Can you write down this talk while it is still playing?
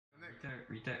there.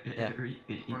 Yeah.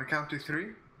 Wanna count to 3?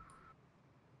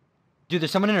 Dude,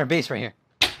 there's someone in our base right here.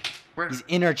 Where? He's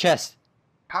in our chest.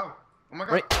 How? Oh my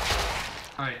god. Right.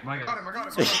 Alright, my I got him, I got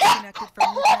him. Disconnected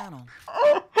from your channel.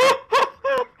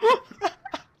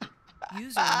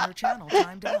 User in your channel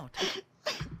timed out.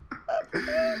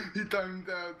 He timed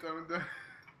out.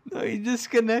 No, he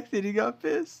disconnected. He got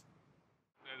pissed.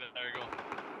 There you go.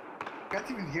 Can't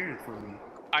even hear it for me.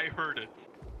 I heard it.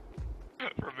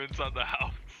 From inside the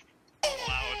house.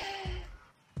 Loud.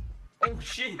 Oh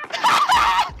shit!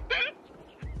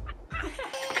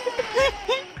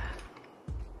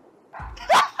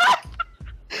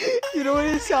 You know what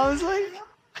it sounds like?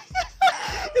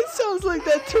 It sounds like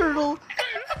that turtle.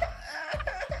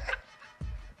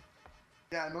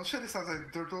 Yeah, no shit, it sounds like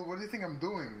a turtle. What do you think I'm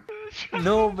doing?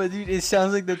 No, but dude, it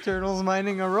sounds like the turtle's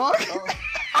mining a rock. Oh.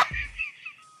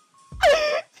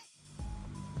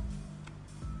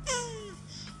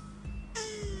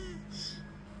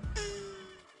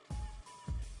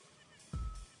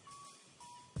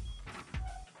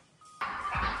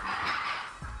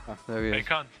 Oh, there we Hey,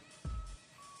 go. cunt.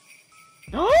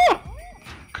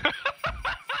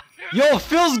 Yo,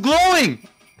 Phil's glowing!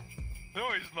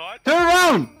 No, he's not. Turn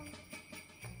around!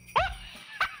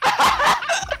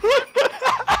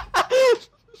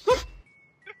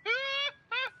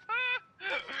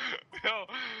 Yo,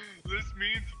 this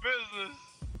means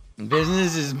business.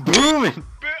 Business is booming!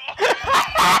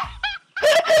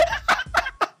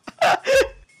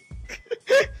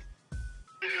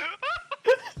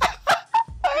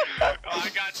 I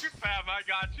got you, fam. I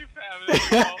got you, fam. There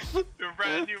you go. You're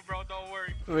brand new, bro. Don't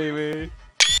worry. Wait.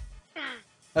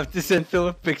 I have to send Phil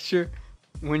a picture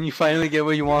when you finally get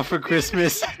what you want for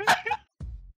Christmas.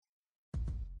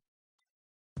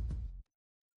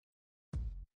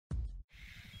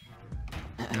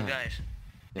 You guys,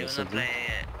 you Yes, wanna I do. play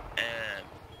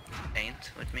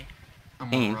Paint with me? I'm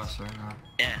Paint? on Rust right now.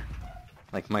 Yeah,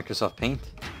 Like Microsoft Paint?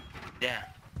 yeah.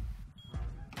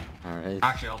 Alright.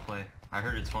 Actually, I'll play. I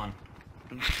heard it's fun.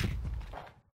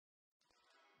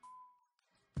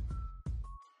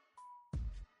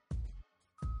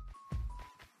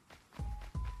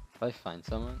 If I find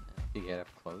someone and you get up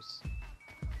close,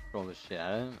 roll the shit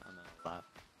out of him, I'm gonna laugh.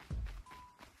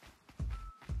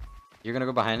 You're gonna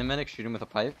go behind him, medic, shoot him with a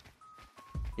pipe.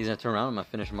 He's gonna turn around, I'm gonna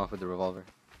finish him off with the revolver.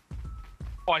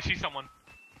 Oh, I see someone.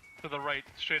 To the right,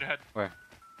 straight ahead. Where?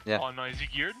 Yeah. Oh no, is he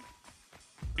geared?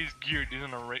 He's geared. He's in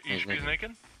the right. He's He's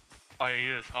naked. Oh, yeah, he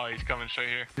is. Oh, he's coming straight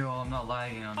here. Yo, I'm not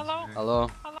lagging on Hello? this. Hello?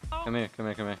 Hello. Come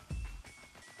here.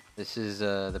 This is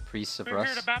the priests of We're here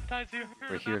to Rust. baptize you.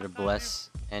 We're here to bless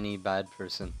any bad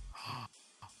person.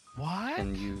 What?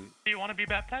 And you... Do you want to be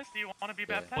baptized? Do you want to be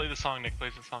Yeah. baptized? Play the song, Nick. Play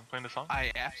the song. Play the song.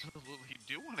 I absolutely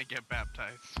do want to get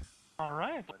baptized. All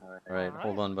right. Alright,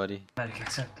 hold on, buddy. Medic,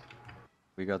 accept.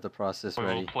 We got the process We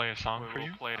will ready. play a song for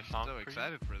you. Play a song So for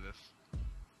excited for this. you.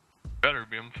 Better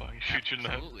be. I'm fucking shoot you in the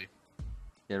head. Absolutely.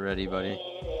 Get ready, buddy.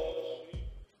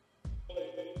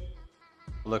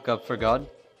 Look up for God.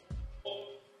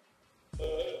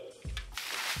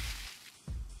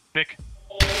 Nick.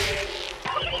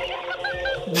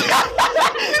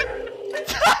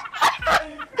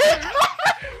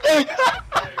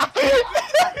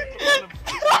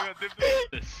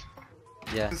 This.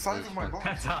 Yeah. The size that's of my fine. ball.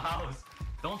 That's a house.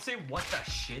 Don't say what the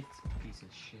shit, piece of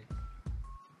shit.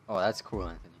 Oh, that's cool,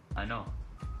 Anthony. I know.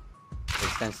 Hey,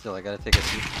 stand still, I gotta take a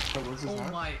seat. What was his Oh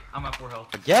house? my, I'm at 4 health.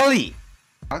 Gelly!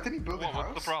 Anthony built a Whoa, house?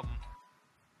 what's the problem?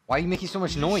 Why are you making so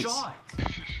much You noise? shot.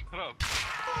 Shut up.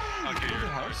 Okay, built you're a a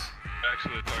house? tard.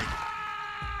 Actually a tard.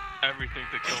 Everything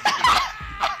to kill me.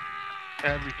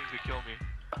 Everything to kill me.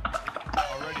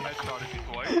 Already headshotted me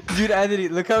twice. Dude, Anthony,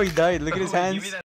 look how he died. Look at his Give me hands. that